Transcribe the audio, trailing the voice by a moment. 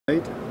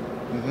Right?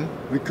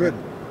 Mm-hmm. We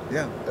couldn't.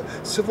 Yeah.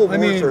 Civil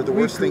wars are the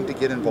worst thing to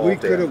get involved in.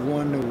 We could have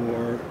won the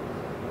war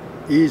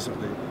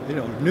easily. You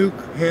know,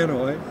 nuke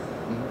Hanoi,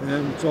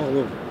 and it's all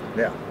over.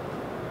 Yeah.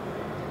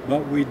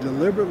 But we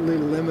deliberately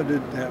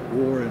limited that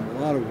war in a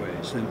lot of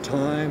ways, in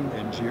time,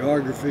 in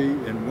geography,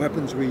 in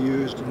weapons we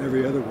used, in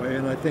every other way,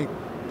 and I think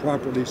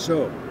properly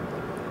so.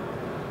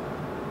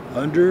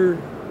 Under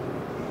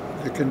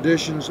the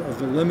conditions of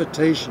the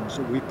limitations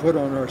that we put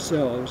on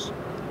ourselves,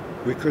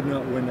 we could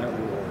not win that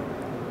war.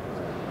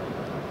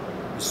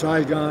 The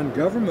Saigon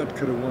government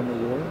could have won the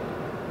war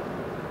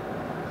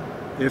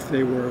if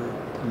they were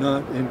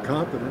not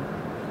incompetent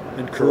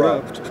and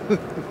corrupt.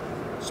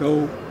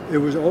 So it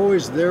was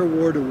always their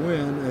war to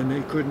win, and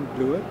they couldn't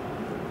do it.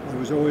 It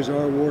was always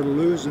our war to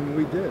lose, and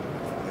we did.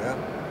 Yeah.